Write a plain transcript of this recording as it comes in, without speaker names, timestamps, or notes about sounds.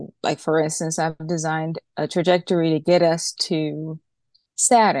like for instance, I've designed a trajectory to get us to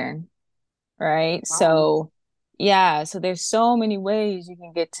Saturn, right? Wow. So yeah, so there's so many ways you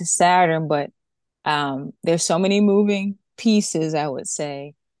can get to Saturn, but there's so many moving pieces, I would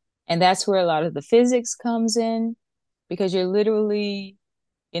say. And that's where a lot of the physics comes in because you're literally,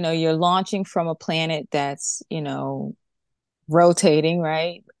 you're launching from a planet that's, rotating,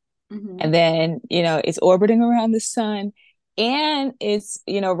 right? Hmm. And then, it's orbiting around the sun and it's,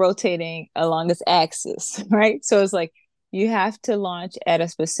 rotating along its axis, right? So it's like you have to launch at a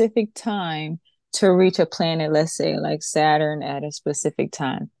specific time to reach a planet, let's say like Saturn at a specific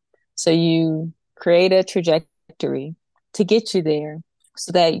time. So you create a trajectory to get you there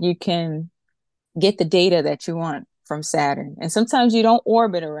so that you can get the data that you want from Saturn. And sometimes you don't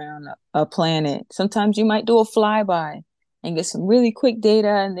orbit around a planet. Sometimes you might do a flyby and get some really quick data,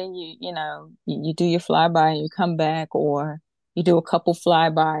 and then you do your flyby and you come back, or you do a couple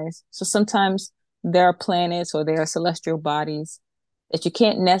flybys. So sometimes there are planets or there are celestial bodies that you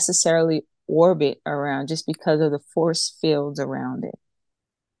can't necessarily orbit around just because of the force fields around it.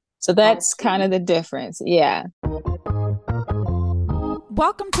 So I that's kind see. of the difference. Yeah.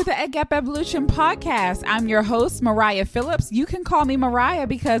 Welcome to the Egg Gap Evolution Podcast. I'm your host, Mariah Phillips. You can call me Mariah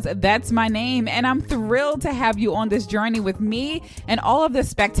because that's my name, and I'm thrilled to have you on this journey with me and all of the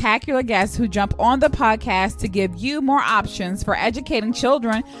spectacular guests who jump on the podcast to give you more options for educating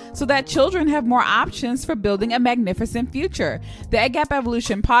children so that children have more options for building a magnificent future. The Egg Gap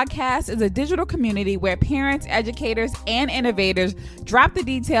Evolution Podcast is a digital community where parents, educators, and innovators drop the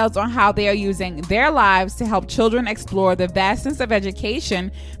details on how they are using their lives to help children explore the vastness of education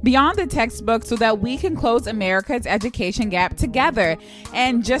beyond the textbook so that we can close America's education gap together.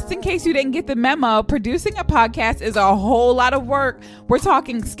 And just in case you didn't get the memo, producing a podcast is a whole lot of work. We're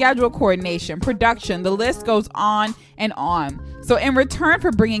talking schedule coordination, production, the list goes on and on. So in return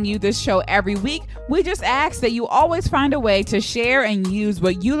for bringing you this show every week, we just ask that you always find a way to share and use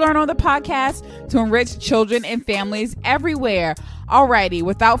what you learn on the podcast to enrich children and families everywhere. Alrighty,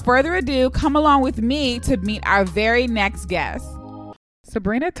 without further ado, come along with me to meet our very next guest.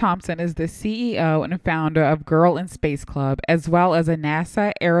 Sabrina Thompson is the CEO and founder of Girl in Space Club, as well as a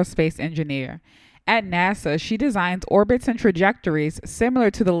NASA aerospace engineer. At NASA, she designs orbits and trajectories similar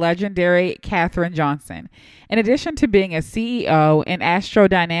to the legendary Katherine Johnson. In addition to being a CEO and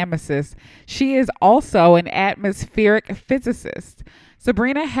astrodynamicist, she is also an atmospheric physicist.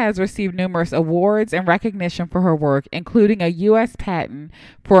 Sabrina has received numerous awards and recognition for her work, including a U.S. patent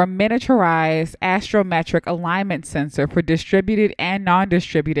for a miniaturized astrometric alignment sensor for distributed and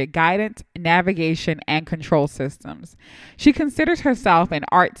non-distributed guidance, navigation, and control systems. She considers herself an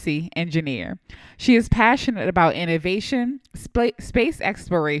artsy engineer. She is passionate about innovation, space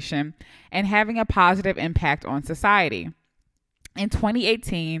exploration, and having a positive impact on society. In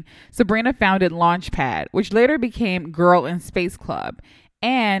 2018, Sabrina founded Launchpad, which later became Girl in Space Club,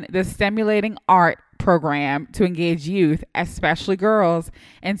 and the Stimulating Art program to engage youth, especially girls,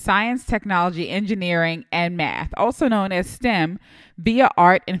 in science, technology, engineering, and math, also known as STEM, via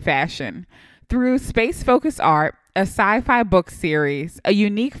art and fashion. Through space focused art, a sci-fi book series, a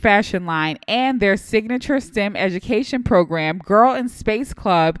unique fashion line, and their signature STEM education program, Girl in Space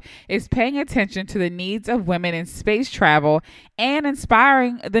Club is paying attention to the needs of women in space travel and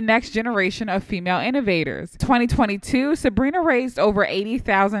inspiring the next generation of female innovators. 2022, Sabrina raised over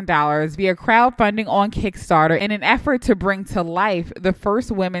 $80,000 via crowdfunding on Kickstarter in an effort to bring to life the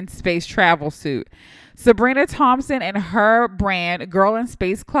first women's space travel suit. Sabrina Thompson and her brand, Girl in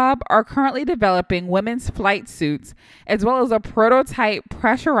Space Club, are currently developing women's flight suits, as well as a prototype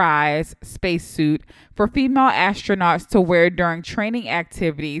pressurized spacesuit for female astronauts to wear during training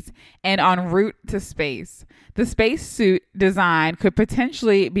activities and en route to space. The spacesuit design could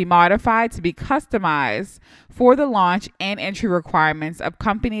potentially be modified to be customized for the launch and entry requirements of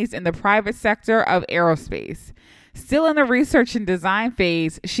companies in the private sector of aerospace. Still in the research and design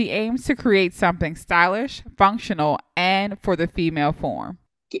phase, she aims to create something stylish, functional, and for the female form.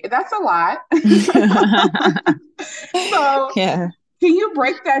 That's a lot. So, Yeah. can you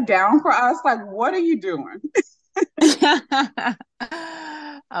break that down for us? Like, what are you doing?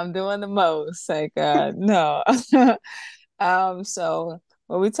 I'm doing the most. Like, no. So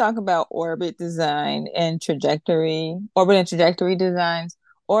when we talk about orbit and trajectory designs,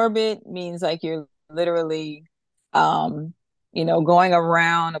 orbit means like you're literally, um, going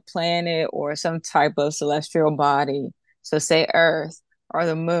around a planet or some type of celestial body. So say Earth or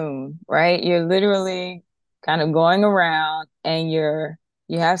the moon, right? You're literally kind of going around and you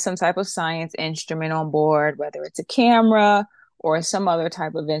have some type of science instrument on board, whether it's a camera or some other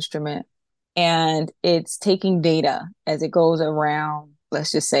type of instrument, and it's taking data as it goes around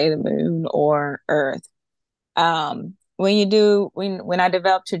let's just say the moon or Earth. When I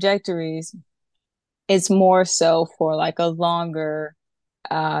develop trajectories, it's more so for like a longer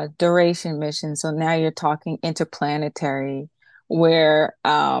duration mission. So now you're talking interplanetary, where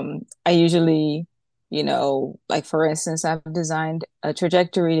I usually, like for instance, I've designed a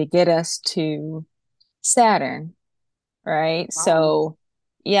trajectory to get us to Saturn, right? Wow. So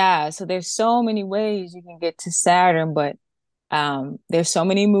yeah, so there's so many ways you can get to Saturn, but there's so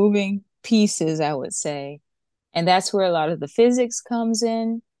many moving pieces, I would say. And that's where a lot of the physics comes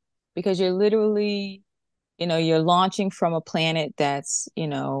in because you're literally, you're launching from a planet that's,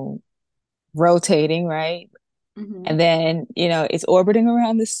 rotating, right? Hmm. And then, it's orbiting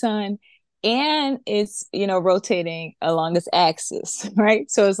around the sun and it's, rotating along its axis, right?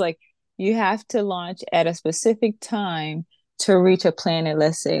 So it's like you have to launch at a specific time to reach a planet,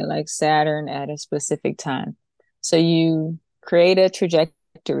 let's say like Saturn at a specific time. So you create a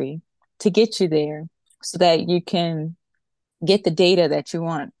trajectory to get you there so that you can get the data that you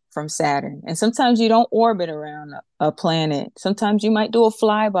want from Saturn. And sometimes you don't orbit around a planet. Sometimes you might do a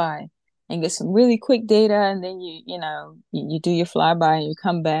flyby and get some really quick data, and then you do your flyby and you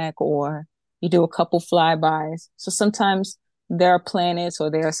come back, or you do a couple flybys. So sometimes there are planets or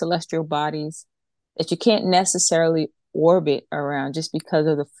there are celestial bodies that you can't necessarily orbit around just because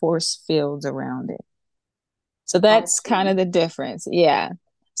of the force fields around it. So I that's kind see. of the difference. Yeah.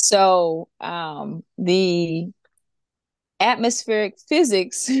 So the atmospheric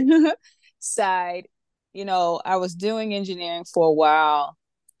physics side, I was doing engineering for a while.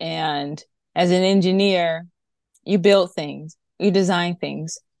 And as an engineer, you build things, you design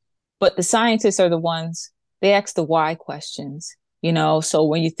things, but the scientists are the ones, they ask the why questions. So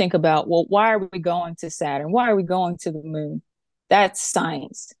when you think about, well, why are we going to Saturn? Why are we going to the moon? That's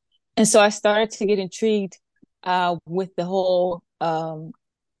science. And so I started to get intrigued with the whole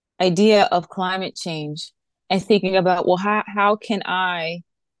idea of climate change and thinking about, well, how can I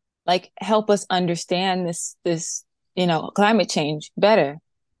like help us understand this climate change better?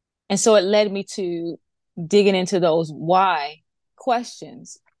 And so it led me to digging into those why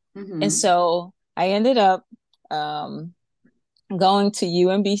questions. And Hmm. so I ended up um, going to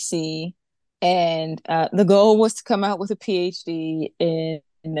UMBC, and the goal was to come out with a PhD in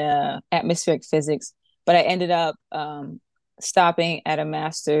atmospheric physics, but I ended up stopping at a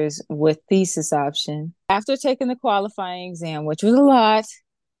master's with thesis option after taking the qualifying exam, which was a lot.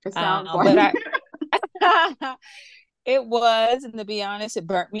 It sounds like. But it was, and to be honest, it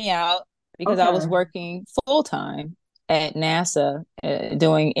burnt me out because I was Okay. working full time at NASA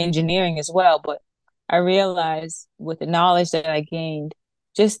doing engineering as well. But I realized with the knowledge that I gained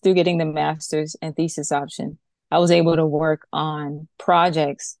just through getting the master's and thesis option, I was able to work on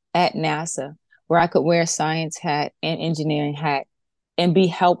projects at NASA where I could wear a science hat and engineering hat and be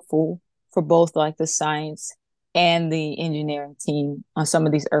helpful for both like the science and the engineering team on some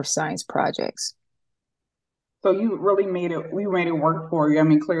of these earth science projects. So you really made it, we made it work for you. I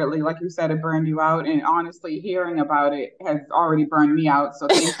mean, clearly, like you said, it burned you out. And honestly, hearing about it has already burned me out. So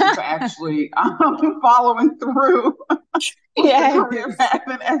thank you for actually following through with the career Yes. path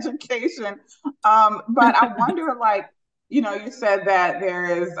and education. But I wonder, like, you said that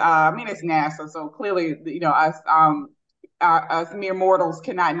there is, I mean, it's NASA. So clearly, us mere mortals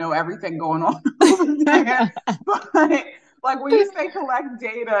cannot know everything going on over there. But like when you say collect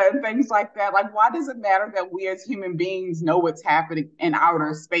data and things like that, like why does it matter that we as human beings know what's happening in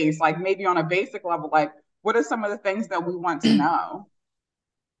outer space? Like maybe on a basic level, like what are some of the things that we want to know?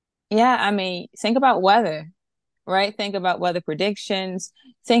 Yeah, I mean, think about weather, right? Think about weather predictions.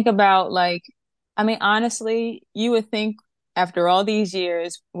 Think about like, I mean, honestly, you would think after all these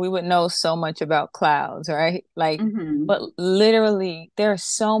years, we would know so much about clouds, right? Like, Mm-hmm. but literally, there are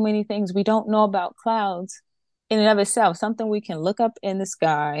so many things we don't know about clouds in and of itself, something we can look up in the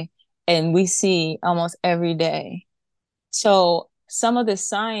sky and we see almost every day. So some of the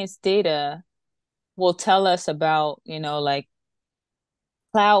science data will tell us about, like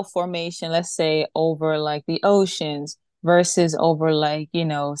cloud formation, let's say over like the oceans versus over like,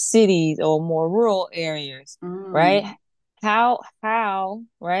 cities or more rural areas, right? Mm.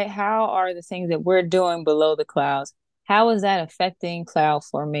 Right? How are the things that we're doing below the clouds? How is that affecting cloud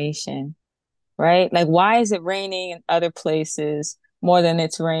formation, right? Like, why is it raining in other places more than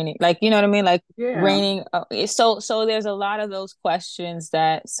it's raining? Like, you know what I mean? Like Yeah. raining. So there's a lot of those questions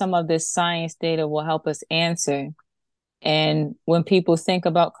that some of this science data will help us answer. And when people think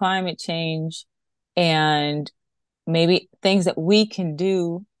about climate change and maybe things that we can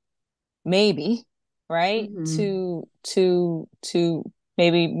do, maybe, right, Mm-hmm. to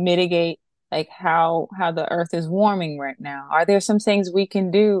maybe mitigate like how the earth is warming right now? Are there some things we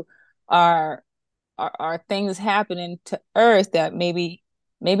can do? Are are things happening to earth that maybe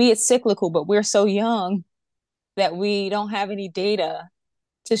it's cyclical, but we're so young that we don't have any data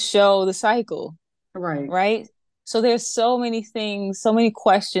to show the cycle, Right. right? So there's so many things, so many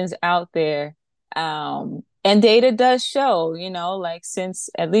questions out there. And data does show, like since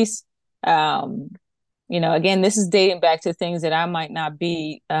at least, um, again, this is dating back to things that I might not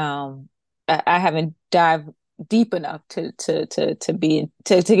be, I haven't dived deep enough to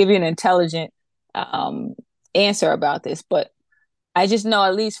give you an intelligent um, answer about this. But I just know,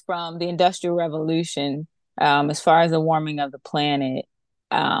 at least from the Industrial Revolution, as far as the warming of the planet,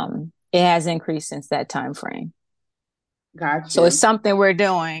 it has increased since that time frame. Got So it's you. something we're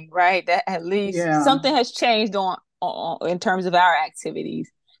doing, right? That at least Yeah. something has changed in terms of our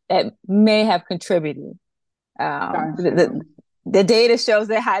activities that may have contributed. Um, Got the, you. the the data shows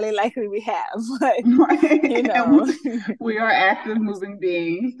that highly likely we have, but you Right. And know, we are active moving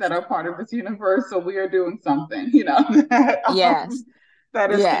beings that are part of this universe, so we are doing something, yes,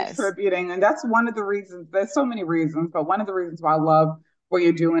 that is yes. contributing. And that's one of the reasons, there's so many reasons, but one of the reasons why I love what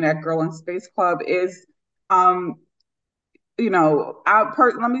you're doing at Girl in Space Club is, um,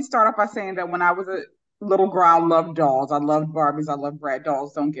 let me start off by saying that when I was a little girl, I loved dolls. I loved Barbies. I loved Brad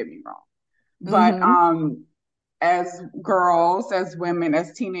dolls. Don't get me wrong. But Mm-hmm. as girls, as women,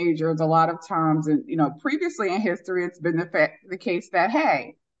 as teenagers, a lot of times, and previously in history, it's been the case that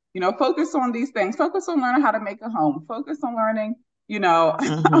hey, focus on these things, focus on learning how to make a home, focus on learning, how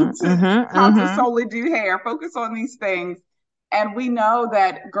Mm-hmm. to Mm-hmm. how to Mm-hmm. solely do hair, focus on these things. And we know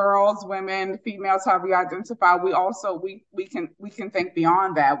that girls, women, females, however you identify, we can think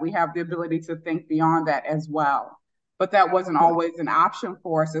beyond that. We have the ability to think beyond that as well, but that wasn't always an option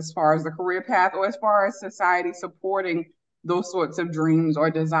for us as far as the career path or as far as society supporting those sorts of dreams or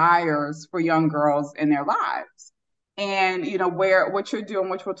desires for young girls in their lives. And where what you're doing,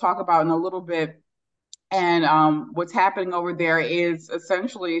 which we'll talk about in a little bit, and what's happening over there is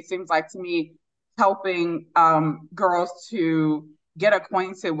essentially, it seems like to me, helping girls to get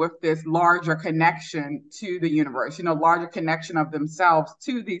acquainted with this larger connection to the universe, larger connection of themselves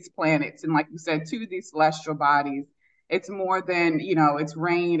to these planets. And like you said, to these celestial bodies. It's more than, it's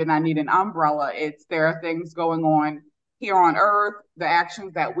rained and I need an umbrella. It's there are things going on here on Earth, the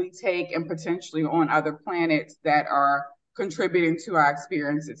actions that we take, and potentially on other planets that are contributing to our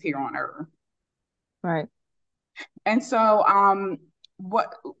experiences here on Earth. Right. And so,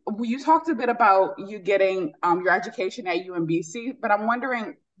 what you talked a bit about you getting your education at UMBC, but I'm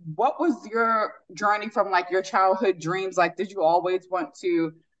wondering what was your journey from like your childhood dreams? Like, did you always want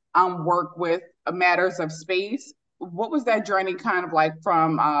to work with matters of space? What was that journey kind of like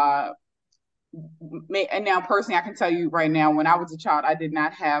from and now personally, I can tell you right now, when I was a child, I did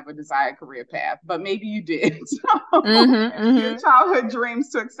not have a desired career path, but maybe you did. So Mm-hmm. your Mm-hmm. childhood dreams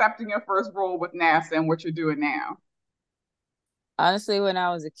to accepting your first role with NASA and what you're doing now. Honestly, when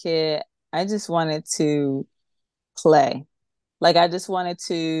I was a kid, I just wanted to play. Like I just wanted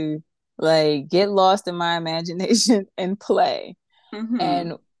to like get lost in my imagination and play. Mm-hmm.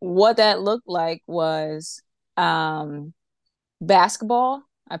 And what that looked like was um basketball.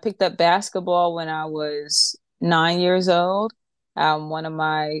 I picked up basketball when I was 9 years old. One of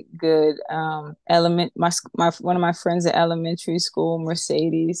my good one of my friends at elementary school,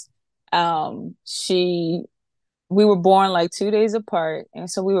 Mercedes. She We were born like 2 days apart, and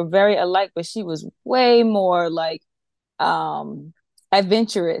so we were very alike. But she was way more like um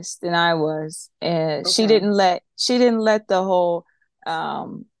adventurous than I was, and Okay. she didn't let the whole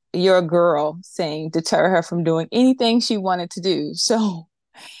um you're a girl thing deter her from doing anything she wanted to do. So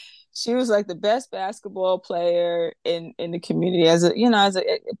she was like the best basketball player in the community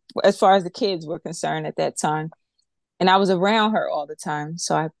as far as the kids were concerned at that time. And I was around her all the time.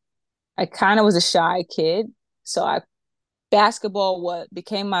 So I kind of was a shy kid. So I basketball what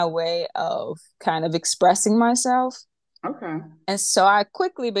became my way of kind of expressing myself. Okay. And so I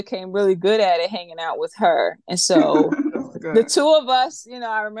quickly became really good at it hanging out with her. And so That's the good. two of us,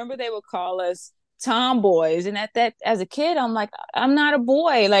 I remember they would call us tomboys. And at that, as a kid, I'm like, I'm not a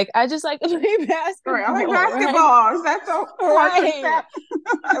boy. Like, I just like to play All right. I like basketball, right? basketballs. That's so hard to Right. accept.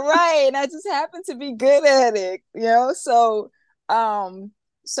 Right. And I just happen to be good at it. Um,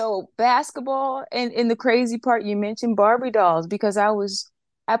 so basketball and the crazy part, you mentioned Barbie dolls because I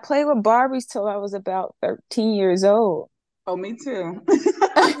played with Barbies till I was about 13 years old. Oh, me too.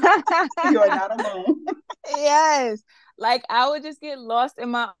 You are not alone. Yes. Like I would just get lost in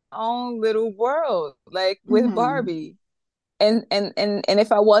my own little world, like with Mm-hmm. Barbie. And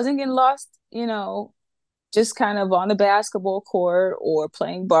if I wasn't getting lost, just kind of on the basketball court or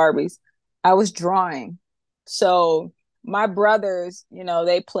playing Barbies, I was drawing. So my brothers,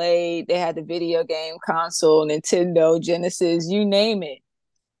 they had the video game console, Nintendo, Genesis, you name it.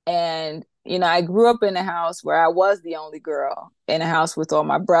 And, I grew up in a house where I was the only girl in a house with all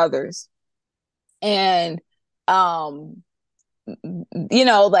my brothers. And, um,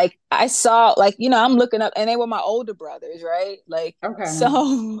 like I saw, like, I'm looking up and they were my older brothers, right? Like, Okay.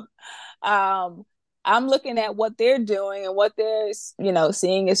 so, um, I'm looking at what they're doing and what they're,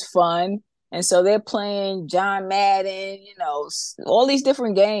 seeing is fun. And so they're playing John Madden, all these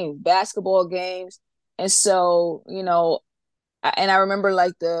different games, basketball games. And so, and I remember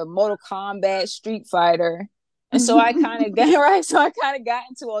like the Mortal Kombat, Street Fighter. And so I kind of got right. So I kind of got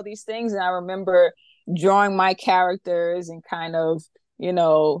into all these things, and I remember drawing my characters and you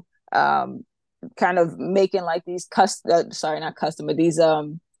know, um, kind of making like these sorry, not custom, but these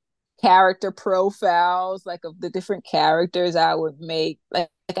character profiles, like of the different characters I would make. Like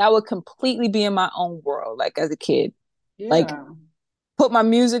I would completely be in my own world, like as a kid. Like Yeah. put my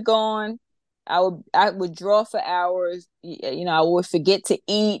music on. I would draw for hours. I would forget to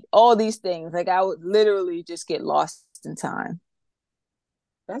eat, all these things. Like I would literally just get lost in time.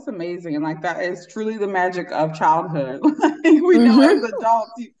 That's amazing. And like that is truly the magic of childhood. Like we know as Mm-hmm.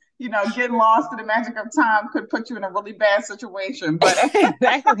 adults, getting lost in the magic of time could put you in a really bad situation. But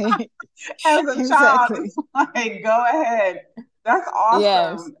Exactly. as a child, Exactly. it's like, go ahead. That's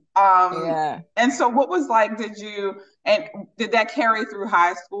Yes. awesome. Yeah. And so what was like, and did that carry through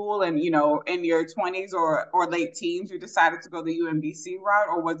high school and, in your 20s or late teens, you decided to go the UMBC route,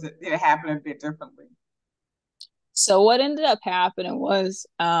 or did it happen a bit differently? So what ended up happening was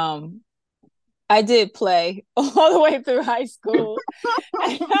I did play all the way through high school.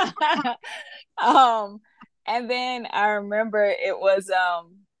 um and then I remember it was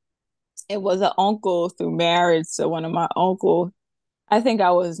an uncle through marriage. So one of my uncle, I think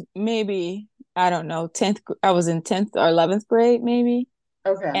I was maybe, I don't know, 10th, I was in 10th or 11th grade maybe.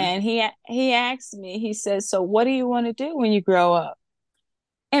 Okay. And he asked me, he said, "So what do you want to do when you grow up?"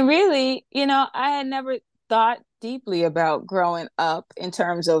 And really, I had never thought deeply about growing up in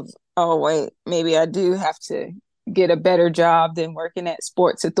terms of, oh, wait, maybe I do have to get a better job than working at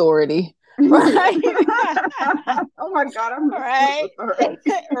Sports Authority, right? Oh my God, I'm the sports Right?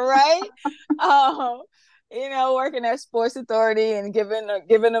 authority. Right? Um, working at Sports Authority and giving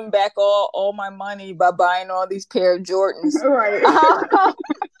them back all my money by buying all these pair of Jordans. Right.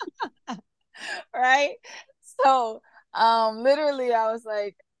 Right? So, literally I was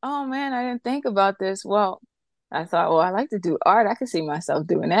like, oh man, I didn't think about this. Well, I thought, well, I like to do art. I could see myself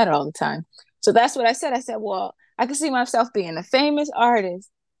doing that all the time. So that's what I said. I said, well, I could see myself being a famous artist.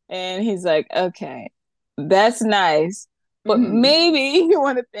 And he's like, okay, that's nice. But Hmm. maybe you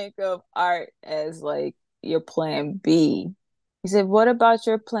want to think of art as like your plan B. He said, what about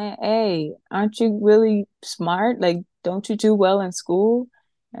your plan A? Aren't you really smart? Like, don't you do well in school?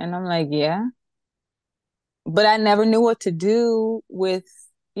 And I'm like, yeah. But I never knew what to do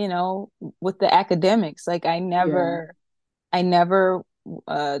you know, with the academics. Like Yeah. I never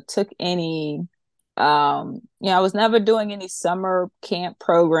took any I was never doing any summer camp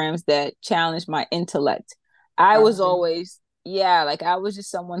programs that challenged my intellect. I was Got you. always, yeah, like I was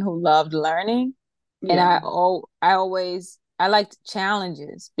just someone who loved learning, and Yeah. I liked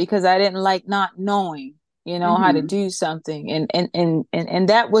challenges because I didn't like not knowing, how to Hmm. do something. And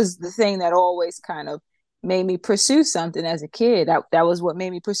that was the thing that always kind of made me pursue something as a kid. That was what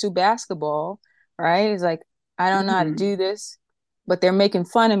made me pursue basketball, right? It's like, I don't know how to Hmm. do this, but they're making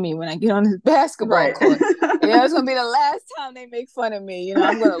fun of me when I get on this basketball Right. court. It's gonna be the last time they make fun of me.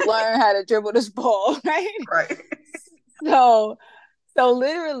 I'm gonna learn how to dribble this ball, right? Right. So so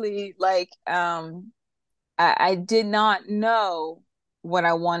literally, like, I did not know what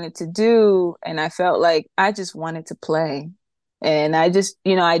I wanted to do, and I felt like I just wanted to play. And I just,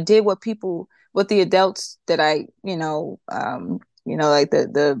 I did what the adults that I, like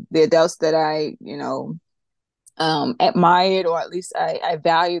the adults that I, admired, or at least I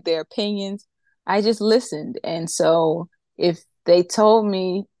valued their opinions. I just listened. And so if they told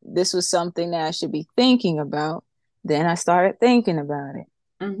me this was something that I should be thinking about, then I started thinking about it.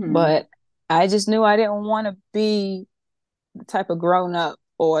 Hmm. But I just knew I didn't want to be the type of grown up,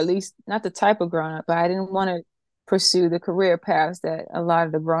 or at least not the type of grown up, but I didn't want to pursue the career paths that a lot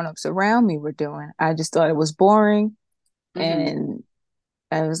of the grown ups around me were doing. I just thought it was boring, Hmm. and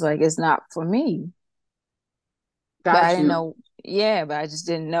I was like, it's not for me. But I Got didn't you. know, yeah, but I just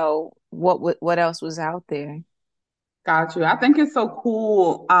didn't know what else was out there. Got you. I think it's so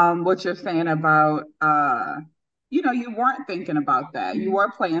cool what you're saying about you weren't thinking about that. You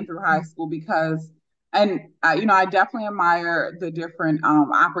were playing through high school because And I definitely admire the different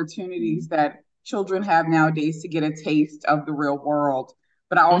opportunities that children have nowadays to get a taste of the real world.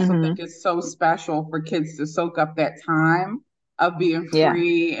 But I also think Mm-hmm. it's so special for kids to soak up that time of being Yeah.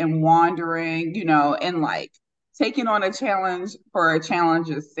 free and wandering, and like taking on a challenge for a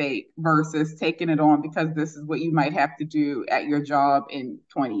challenge's sake versus taking it on because this is what you might have to do at your job in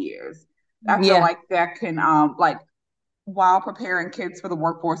 20 years. I feel Yeah. like that can like while preparing kids for the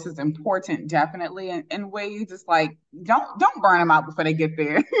workforce is important, definitely in ways it's like don't burn them out before they get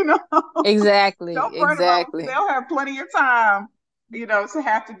there, Exactly. don't burn them out. Exactly. They'll have plenty of time, to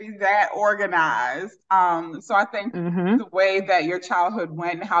have to be that organized. So I think Mm-hmm. the way that your childhood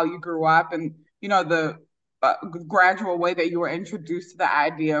went and how you grew up, and the uh, gradual way that you were introduced to the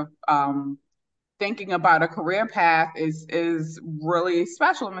idea of thinking about a career path is really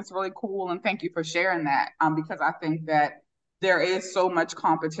special and it's really cool. And thank you for sharing that. Because I think that there is so much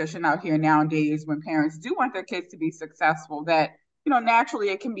competition out here nowadays when parents do want their kids to be successful that naturally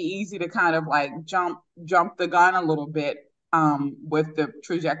it can be easy to kind of like jump the gun a little bit with the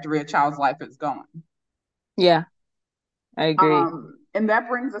trajectory a child's life is going. Yeah, I agree. And that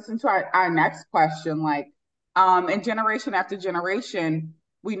brings us into our next question. Like, in generation after generation,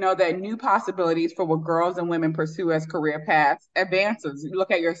 we know that new possibilities for what girls and women pursue as career paths advances. You look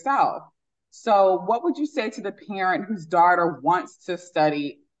at yourself. So, what would you say to the parent whose daughter wants to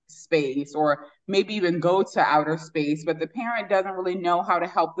study space or maybe even go to outer space, but the parent doesn't really know how to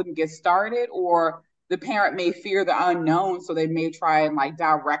help them get started, or the parent may fear the unknown, so they may try and like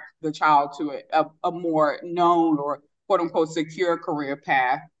direct the child to a more known or quote unquote secure career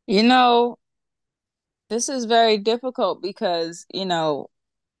path. You know, this is very difficult because,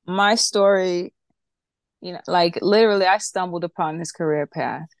 my story, like literally I stumbled upon this career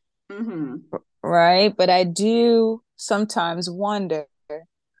path, Mm-hmm. right? But I do sometimes wonder,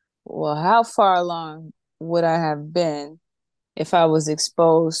 well, how far along would I have been if I was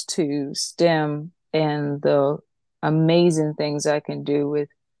exposed to STEM and the amazing things I can do with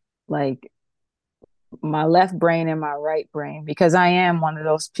like my left brain and my right brain? Because I am one of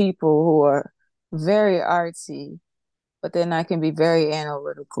those people who are very artsy, but then I can be very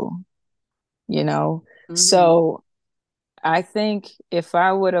analytical, you know? Mm-hmm. So I think if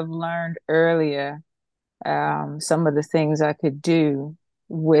I would have learned earlier, some of the things I could do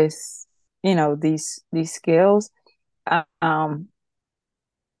with, these skills, um,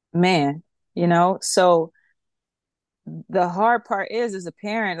 man, so the hard part is as a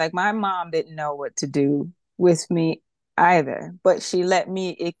parent, like my mom didn't know what to do with me either, but she let me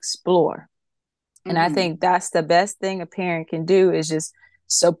explore. And I Mm-hmm. think that's the best thing a parent can do is just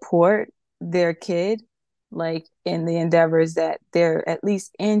support their kid, like in the endeavors that they're at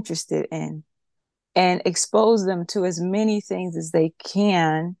least interested in, and expose them to as many things as they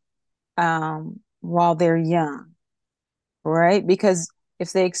can while they're young, right? Because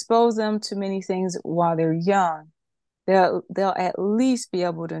if they expose them to many things while they're young, they'll at least be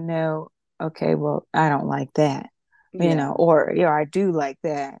able to know, okay, well, I don't like that, Yeah. or yeah, I do like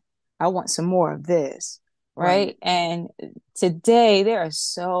that. I want some more of this, Right. right? And today there are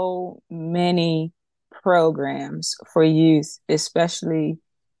so many programs for youth, especially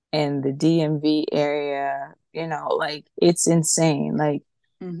in the DMV area, like it's insane. Like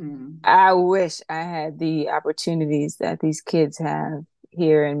Mm-hmm. I wish I had the opportunities that these kids have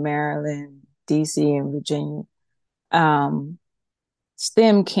here in Maryland, DC, and Virginia. Um,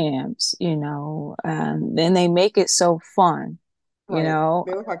 STEM camps, and they make it so fun, you Right. know.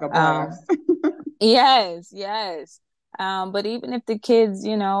 They look like a Um, blast. yes, yes. But even if the kids,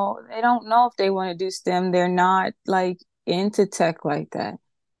 they don't know if they want to do STEM, they're not like into tech like that.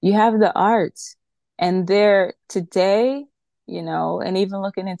 You have the arts, and they're today, and even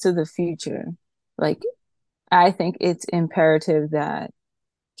looking into the future, like I think it's imperative that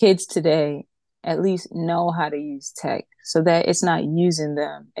kids today at least know how to use tech so that it's not using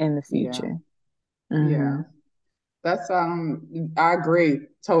them in the Yeah. future. Yeah. Mm-hmm. That's I agree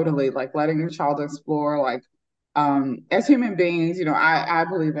totally. Like letting your child explore, like as human beings, I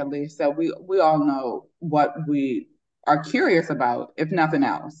believe at least that we all know what we are curious about, if nothing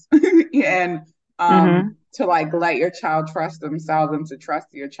else. And Mm-hmm. to like let your child trust themselves and to trust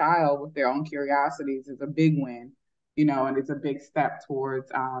your child with their own curiosities is a big win, and it's a big step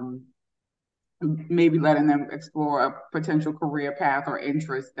towards maybe letting them explore a potential career path or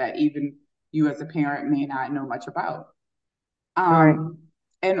interest that even you as a parent may not know much about. Right. Um,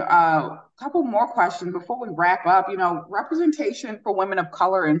 and a couple more questions before we wrap up. Representation for women of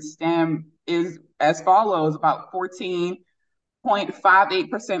color in STEM is as follows: about 14.58%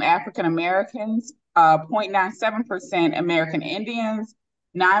 African Americans, 0.97% American Indians,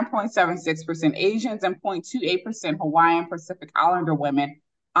 9.76% Asians, and 0.28% Hawaiian Pacific Islander women.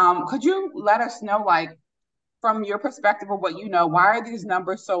 Could you let us know, like, from your perspective of what you know, why are these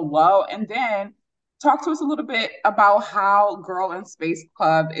numbers so low? And then talk to us a little bit about how Girl in Space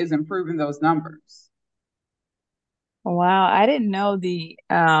Club is improving those numbers. Wow, I didn't know the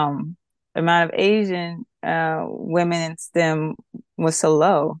amount of Asian women in STEM was so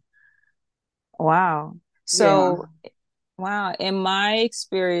low. Wow. Yeah. So, wow, in my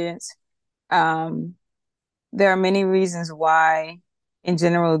experience, um, there are many reasons why, in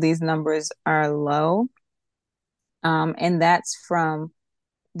general, these numbers are low. And that's from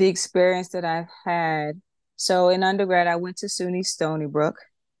the experience that I've had. So in undergrad, I went to SUNY Stony Brook,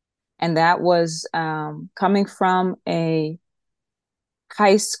 and that was coming from a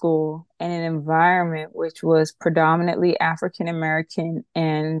high school and an environment which was predominantly African American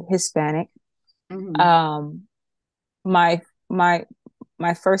and Hispanic. Mm-hmm. Um, my my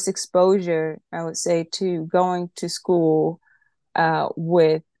my first exposure, I would say, to going to school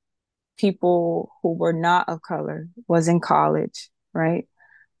with people who were not of color was in college, right?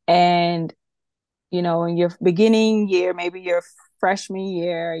 And in your beginning year, maybe your freshman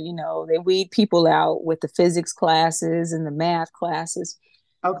year, they weed people out with the physics classes and the math classes.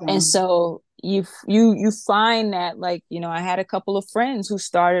 And Okay. so you find that, like, I had a couple of friends who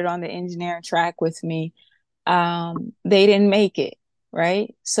started on the engineering track with me. They didn't make it,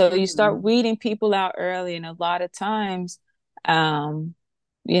 right? So you start Mm-hmm. weeding people out early, and a lot of times, um,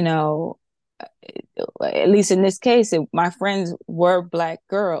 you know, at least in this case, my friends were black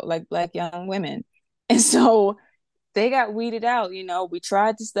like black young women. And so they got weeded out. We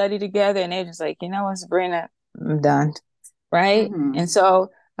tried to study together, and they just like, what, Sabrina, I'm done. Right. And Mm-hmm. so,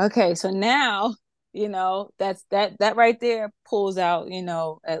 okay, so now, that right there pulls out,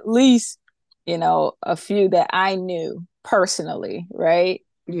 at least, a few that I knew personally. Right.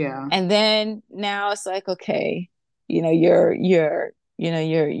 Yeah. And then now it's like, okay, you're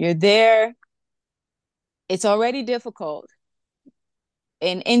there. It's already difficult.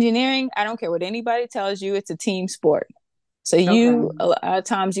 In engineering, I don't care what anybody tells you, it's a team sport. So Okay. a lot of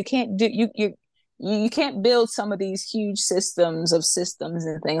times you can't do you can't build some of these huge systems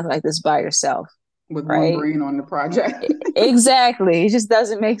and things like this by yourself, With one right? brain on the project. Exactly. It just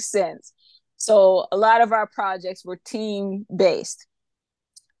doesn't make sense. So a lot of our projects were team based.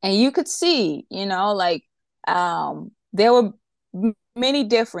 And you could see, like, there were many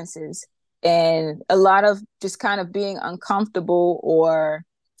differences, and a lot of just kind of being uncomfortable or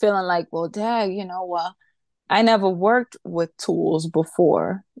feeling like, well, dad, well, I never worked with tools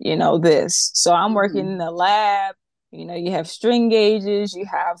before, this. So I'm working in Mm-hmm. the lab, you have string gauges, you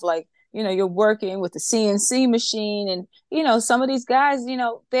have, like, you're working with the CNC machine, and, some of these guys,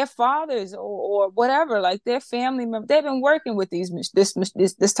 their fathers or whatever, like their family members, they've been working with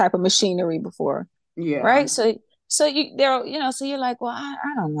this type of machinery before, Yeah. right? So you're like, well, I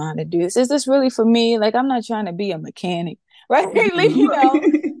don't know how to do this. Is this really for me? Like, I'm not trying to be a mechanic, right?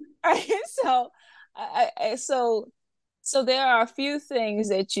 Mm-hmm. Right? So, so there are a few things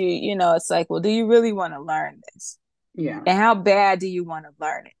that it's like, well, do you really want to learn this? Yeah. And how bad do you want to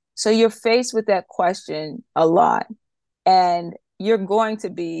learn it? So you're faced with that question a lot, and you're going to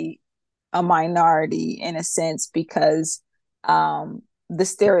be a minority in a sense because the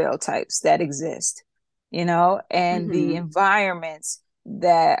stereotypes that exist, and the Mm-hmm. environments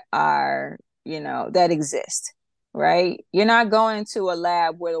that are, that exist, right? You're not going to a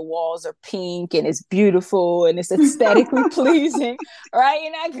lab where the walls are pink and it's beautiful and it's aesthetically pleasing, right?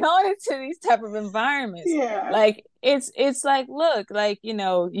 You're not going into these type of environments. Yeah. Like, it's like, look, like,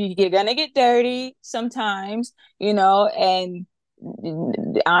 you're gonna get dirty sometimes, and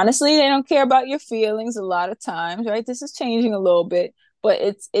honestly, they don't care about your feelings a lot of times, right? This is changing a little bit, but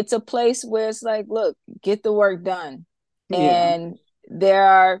it's a place where it's like, look, get the work done. Yeah. And there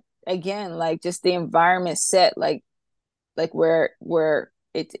are, again, like, just the environment set, like where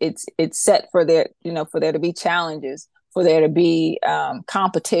it's set for there, for there to be challenges, for there to be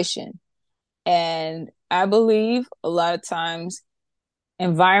competition. And I believe a lot of times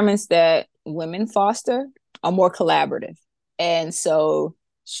environments that women foster are more collaborative. And so,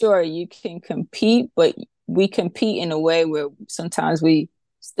 sure, you can compete, but we compete in a way where sometimes we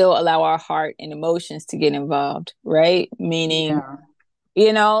still allow our heart and emotions to get involved, right? Meaning,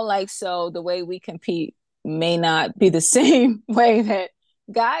 Yeah. like, so the way we compete may not be the same way that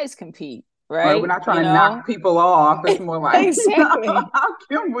guys compete, Right. We're right? not trying to knock people off. It's more like, Exactly. how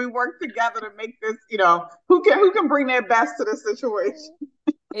can we work together to make this, who can bring their best to the situation?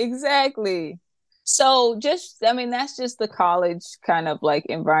 Exactly. So just, I mean, that's just the college kind of like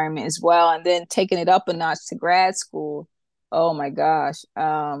environment as well. And then taking it up a notch to grad school. Oh my gosh.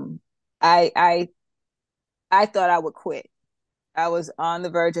 I I I thought I would quit. I was on the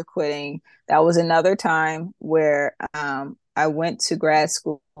verge of quitting. That was another time where I went to grad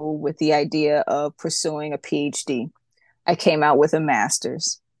school with the idea of pursuing a PhD. I came out with a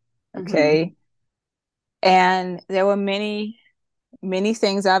master's. Mm-hmm. Okay. And there were many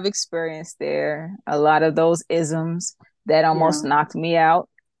things I've experienced there, a lot of those isms that almost Yeah. knocked me out.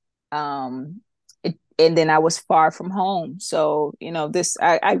 And then I was far from home. So,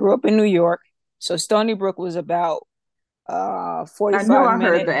 I grew up in New York. So Stony Brook was about I knew 45 I heard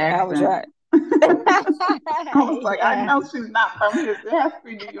minute. the I was accent. right. I was like, I Yeah. know she's not from here. It has to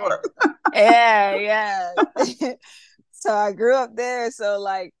be New York. Yeah, yeah. So I grew up there. So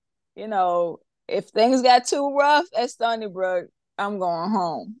like, you know, if things got too rough at Stony Brook, I'm going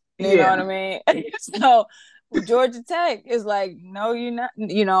home. You know what I Yeah. mean? So Georgia Tech is like, no, you're not,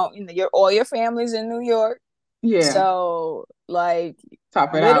 your all your family's in New York. Yeah. So like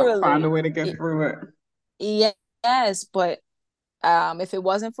Top it out. Find a literally, way to get through it. yes, but if it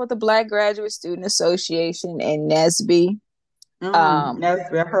wasn't for the Black Graduate Student Association and NSB, um,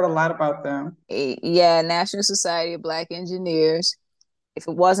 That's, I've heard a lot about them. yeah, National Society of Black Engineers. If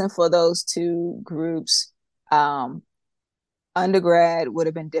it wasn't for those two groups, um, undergrad would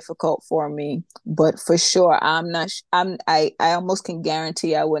have been difficult for me. But for sure, I'm not. I almost can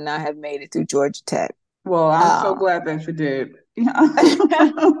guarantee I would not have made it through Georgia Tech. Well, I'm so Um, glad that you did. Yeah.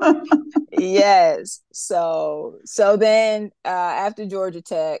 yes. So then after Georgia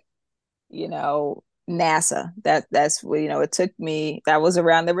Tech, NASA. That's what it took me. That was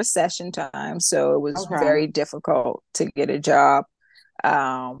around the recession time, so it was Okay. very difficult to get a job.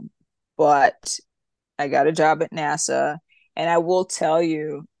 Um, but I got a job at NASA, and I will tell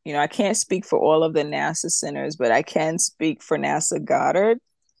you, I can't speak for all of the NASA centers, but I can speak for NASA Goddard.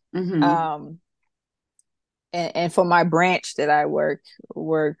 Mm-hmm. Um, and for my branch that I work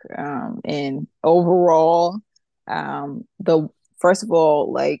in overall, the first of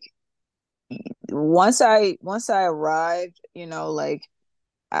all, like once I arrived, like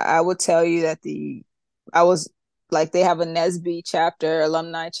I would tell you that I was like they have a NSB chapter,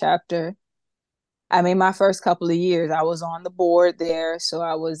 alumni chapter. I mean, my first couple of years, I was on the board there, so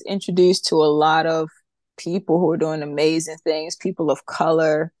I was introduced to a lot of people who were doing amazing things, people of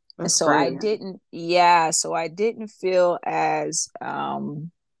color, and That's so I great. didn't, yeah, so I didn't feel as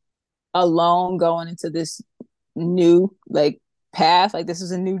alone going into this new like path. Like this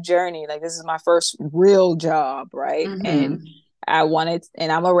is a new journey. Like this is my first real job, right? And Mm-hmm.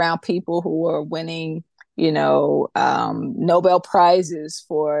 and I'm around people who are winning, Nobel prizes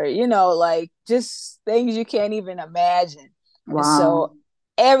for, like just things you can't even imagine. And Wow. so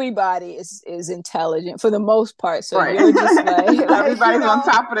everybody is intelligent for the most part. So Right. you're just like like, Everybody's on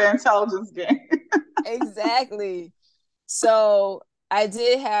top of the intelligence game. exactly. So I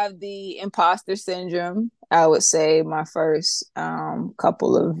did have the imposter syndrome, I would say, my first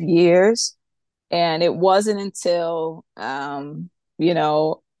couple of years. And it wasn't until,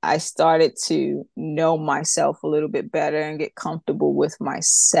 I started to know myself a little bit better and get comfortable with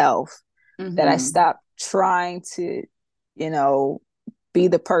myself that I Mm-hmm. stopped trying to, you know, be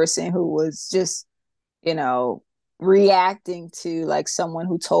the person who was just, you know, reacting to like someone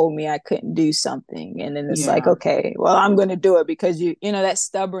who told me I couldn't do something. And then it's like, Yeah. okay, well, I'm going to do it because that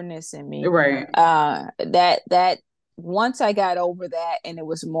stubbornness in me, Right. that once I got over that and it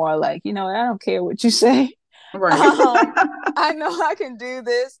was more like, I don't care what you say. Right. Um, I know I can do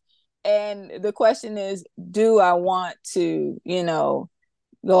this. And the question is, do I want to,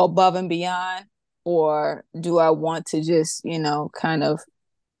 go above and beyond? Or do I want to just, kind of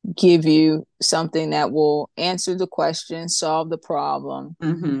give you something that will answer the question, solve the problem, but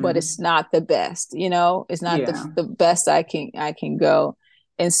Mm-hmm. it's not the best, it's not the, Yeah. the best I can go.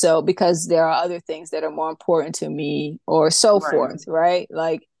 And so because there are other things that are more important to me or so Right. forth, right?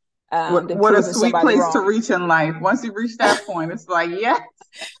 Like than What a proving sweet somebody place to wrong. reach in life. Once you reach that point, it's like, yes,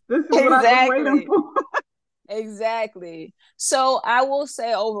 this is what I've been waiting Exactly. for. Exactly. So I will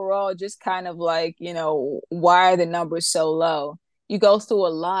say overall, just kind of like, why are the numbers so low? You go through a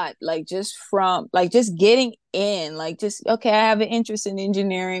lot, like just getting in, like just, okay, I have an interest in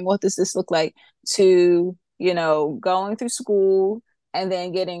engineering. What does this look like? To, going through school and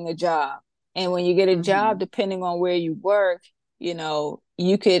then getting a job. And when you get a job, Mm-hmm. depending on where you work, you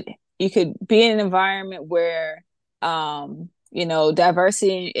could be in an environment where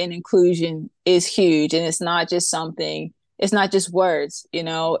diversity and inclusion is huge, and it's not just words,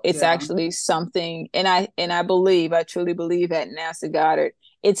 it's Yeah, actually something. I truly believe at NASA Goddard,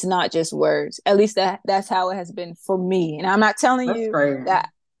 it's not just words. At least that's how it has been for me. And I'm not telling that's you great. that,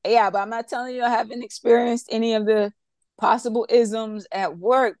 yeah, but I'm not telling you I haven't experienced any of the possible isms at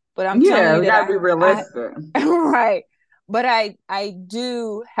work, but I'm telling Yeah, you we that gotta be realistic. right. But I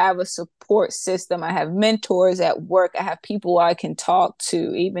do have a support system. I have mentors at work. I have people I can talk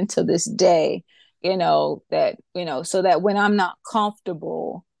to even to this day, that, so that when I'm not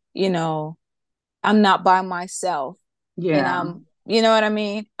comfortable, you know, I'm not by myself and Yeah. you know what I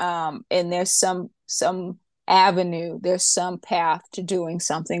mean? And there's some avenue, there's some path to doing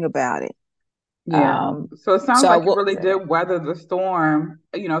something about it. Yeah. Um, So it sounds so I like you will really say, did weather the storm,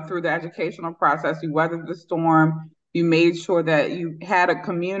 through the educational process. You weathered the storm. You made sure that you had a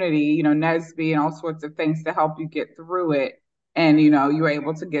community, NSBE and all sorts of things to help you get through it. And, you were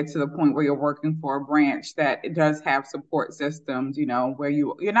able to get to the point where you're working for a branch that it does have support systems, where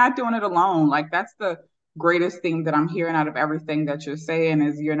you're not doing it alone. Like that's the greatest thing that I'm hearing out of everything that you're saying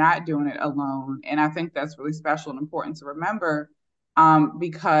is you're not doing it alone. And I think that's really special and important to remember,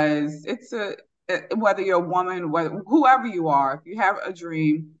 because whether you're a woman, whoever you are, if you have a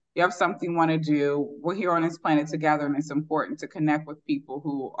dream, you have something you want to do, we're here on this planet together, and it's important to connect with people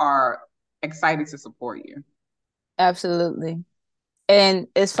who are excited to support you. absolutely. And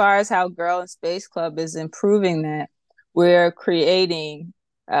as far as how Girl in Space Club is improving that, we're creating,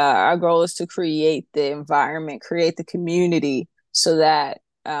 our goal is to create the environment, create the community so that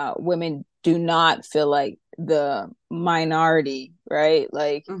women do not feel like the minority, right?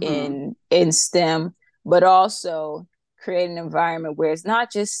 Like Mm-hmm. in STEM, but also create an environment where it's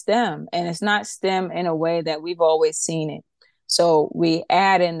not just STEM and it's not STEM in a way that we've always seen it. So we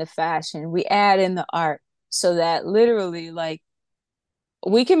add in the fashion, we add in the art so that literally like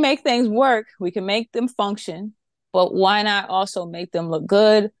we can make things work, we can make them function, but why not also make them look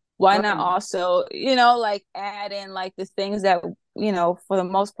good? Why not Right. also, like add in like the things that, for the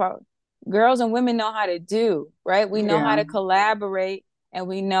most part, girls and women know how to do, right? We know how Yeah. to collaborate and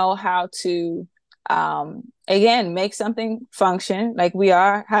we know how to, again, make something function. Like we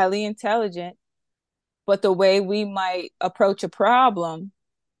are highly intelligent, but the way we might approach a problem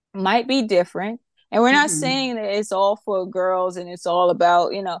might be different. And we're not Mm-hmm. saying that it's all for girls and it's all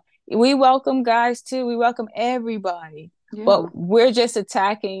about, we welcome guys too. We welcome everybody. Yeah. But we're just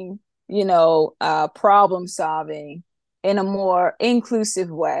attacking, problem solving in a more inclusive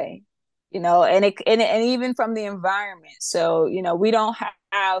way, and even from the environment. So, we don't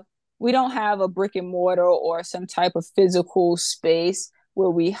have a brick and mortar or some type of physical space where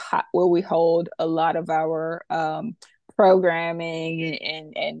we hold a lot of our programming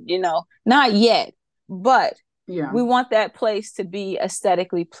and not yet, but Yeah. we want that place to be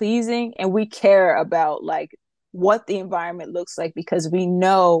aesthetically pleasing and we care about like what the environment looks like because we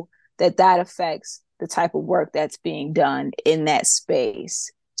know that that affects the type of work that's being done in that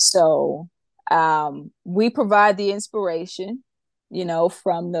space. So we provide the inspiration,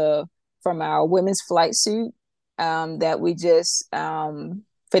 from our women's flight suit that we just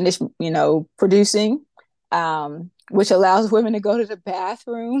finished, producing, which allows women to go to the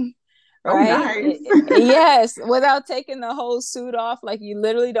bathroom, Oh, right? nice. Yes, without taking the whole suit off. Like you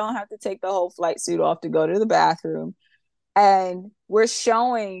literally don't have to take the whole flight suit off to go to the bathroom. And we're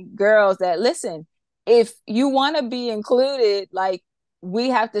showing girls that, listen, if you want to be included, like we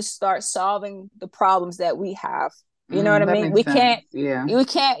have to start solving the problems that we have. You know what I That mean? makes sense. Yeah.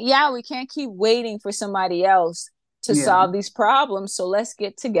 We can't keep waiting for somebody else to Yeah. solve these problems. So let's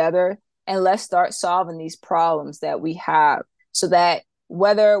get together and let's start solving these problems that we have so that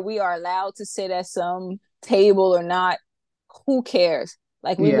whether we are allowed to sit at some table or not, who cares?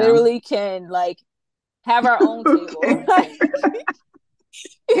 Like we Yeah. literally can like have our own table. Okay.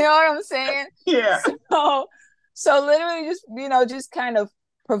 You know what I'm saying? Yeah. So literally just, just kind of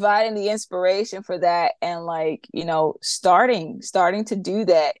providing the inspiration for that and like, starting to do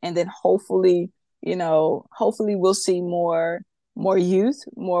that. And then hopefully we'll see more youth,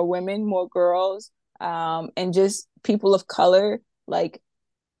 more women, more girls, and just people of color, like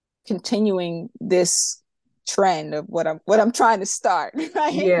continuing this trend of what I'm trying to start,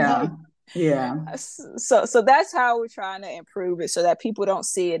 right? Yeah. Like, Yeah. so that's how we're trying to improve it so that people don't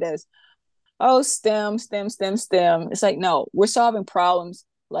see it as, oh, STEM, STEM, STEM, STEM. It's like, no, we're solving problems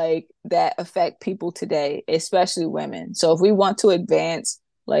like that affect people today, especially women. So if we want to advance,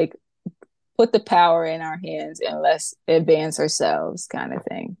 like put the power in our hands and let's advance ourselves, kind of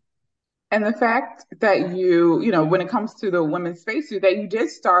thing. And the fact that when it comes to the women's spacesuit, that you did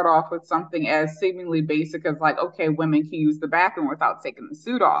start off with something as seemingly basic as like, okay, women can use the bathroom without taking the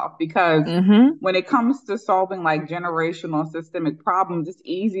suit off. Because Mm-hmm. when it comes to solving like generational systemic problems, it's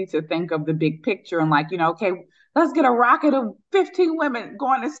easy to think of the big picture and like, okay, let's get a rocket of 15 women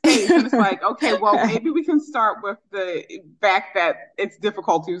going to space. And it's like, okay, well, Right. maybe we can start with the fact that it's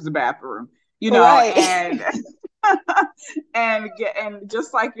difficult to use the bathroom, Right. and And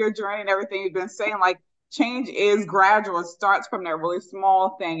just like your journey and everything you've been saying, like change is gradual. It starts from that really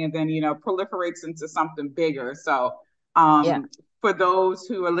small thing and then, proliferates into something bigger. So, Yeah. for those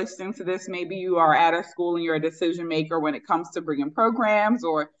who are listening to this, maybe you are at a school and you're a decision maker when it comes to bringing programs,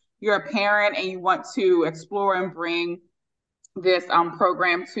 or you're a parent and you want to explore and bring this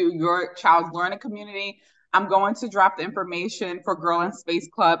program to your child's learning community. I'm going to drop the information for Girl in Space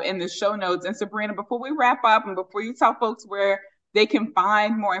Club in the show notes. And Sabrina, before we wrap up and before you tell folks where they can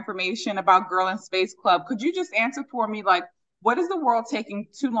find more information about Girl in Space Club, could you just answer for me, like, what is the world taking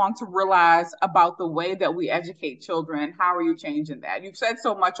too long to realize about the way that we educate children? How are you changing that? You've said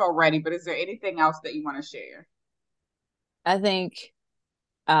so much already, but is there anything else that you want to share? I think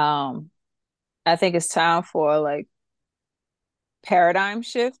um I think it's time for like paradigm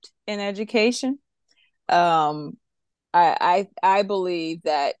shift in education. Um I believe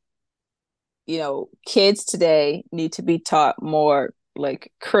that kids today need to be taught more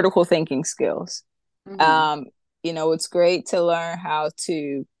like critical thinking skills. Mm-hmm. Um, it's great to learn how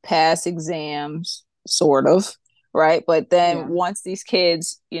to pass exams, sort of, right? But then Yeah. once these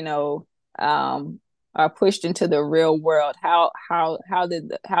kids, are pushed into the real world, how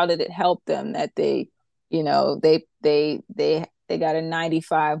did it help them that they got a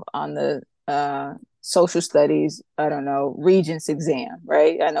 95 on the social studies, I don't know, Regents exam,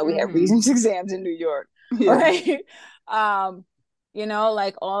 right? I know we have Mm-hmm. Regents exams in New York, Yeah. right? um,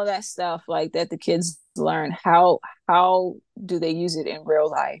 like all that stuff like that the kids learn, how do they use it in real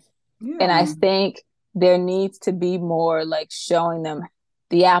life? And I Yeah. think there needs to be more like showing them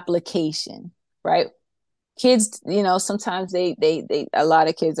the application, right? Kids, sometimes they a lot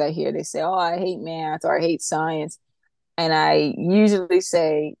of kids I hear, they say, oh, I hate math or I hate science. And I usually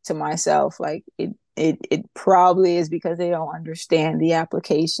say to myself, like, it probably is because they don't understand the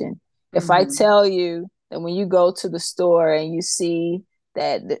application. If I Mm-hmm. tell you that when you go to the store and you see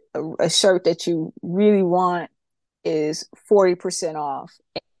that a shirt that you really want is 40% off,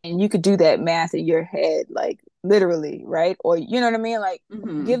 and you could do that math in your head, like literally, right? Or you know what I mean? Like, give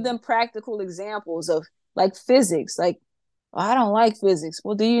Mm-hmm. them practical examples of like physics. Like, oh, I don't like physics.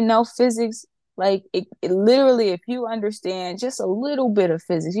 Well, do you know physics? Like it literally, if you understand just a little bit of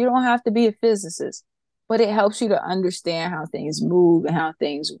physics, you don't have to be a physicist, but it helps you to understand how things move and how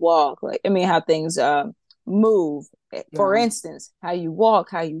things walk. Like, I mean, how things move. For Yeah. instance, how you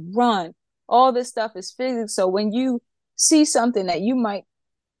walk, how you run, all this stuff is physics. So when you see something that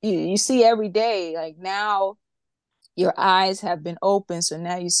you see every day, like now your eyes have been opened, so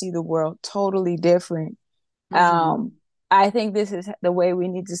now you see the world totally different. Mm-hmm. um, I think this is the way we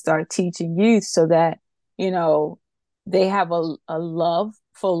need to start teaching youth so that, you know, they have a love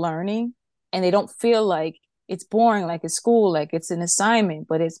for learning and they don't feel like it's boring, like it's school, like it's an assignment,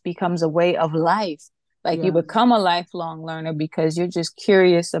 but it becomes a way of life. Like you Yes. become a lifelong learner because you're just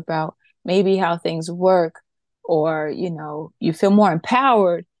curious about maybe how things work, or, you feel more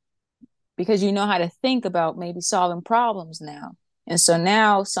empowered because you know how to think about maybe solving problems now. And so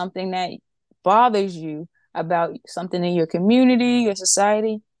now something that bothers you about something in your community, your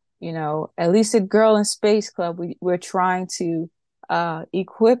society, at least at Girl in Space Club, we're trying to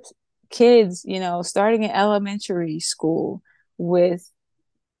equip kids, starting in elementary school with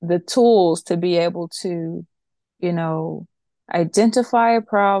the tools to be able to, you know, identify a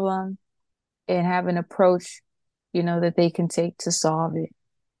problem and have an approach, that they can take to solve it.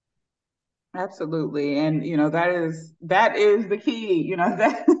 Absolutely. And that is the key,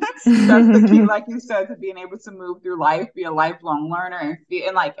 that that's the key, like you said, to being able to move through life, be a lifelong learner and feel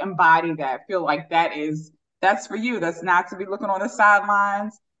and like embody that, feel like that's for you. That's not to be looking on the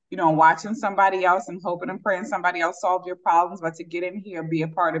sidelines, watching somebody else and hoping and praying somebody else solves your problems, but to get in here, be a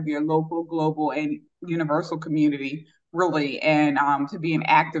part of your local, global, and universal community, really, and to be an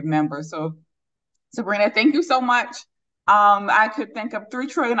active member. So Sabrina, thank you so much. I could think of 3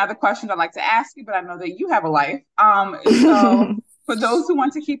 trillion other questions I'd like to ask you, but I know that you have a life. So for those who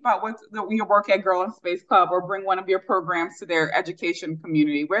want to keep up with your work at Girl in Space Club or bring one of your programs to their education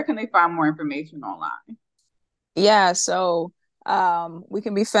community, where can they find more information online? Yeah, so we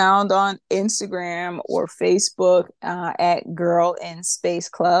can be found on Instagram or Facebook at Girl in Space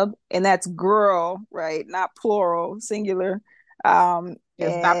Club, and that's girl, right? Not plural, singular. Yeah,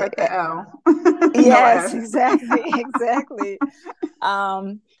 stop And at the L. No yes, S. exactly, exactly.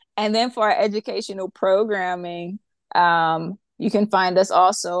 And then for our educational programming, you can find us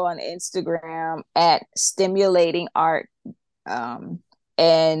also on Instagram at Stimulating Art.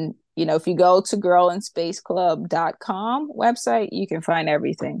 And if you go to girlandspaceclub.com website, you can find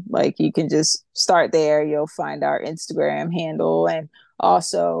everything. Like you can just start there. You'll find our Instagram handle and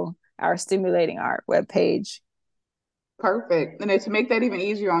also our Stimulating Art webpage. Perfect. And then to make that even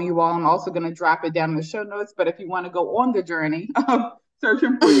easier on you all, I'm also going to drop it down in the show notes. But if you want to go on the journey of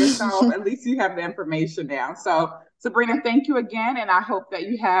searching for yourself, at least you have the information down. So, Sabrina, thank you again. And I hope that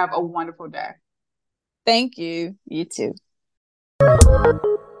you have a wonderful day. Thank you. You too.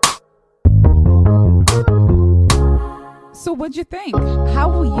 So what'd you think? How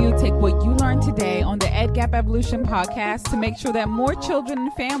will you take what you learned today on the EdGap Evolution podcast to make sure that more children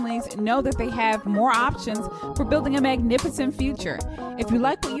and families know that they have more options for building a magnificent future? If you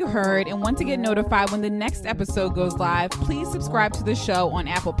like what you heard and want to get notified when the next episode goes live, please subscribe to the show on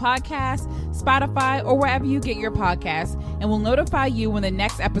Apple Podcasts, Spotify, or wherever you get your podcasts, and we'll notify you when the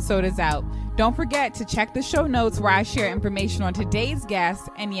next episode is out. Don't forget to check the show notes where I share information on today's guest,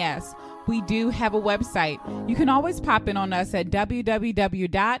 and yes, we do have a website. You can always pop in on us at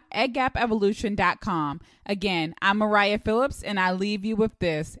www.edgapevolution.com. Again, I'm Mariah Phillips, and I leave you with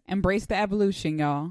this. Embrace the evolution, y'all.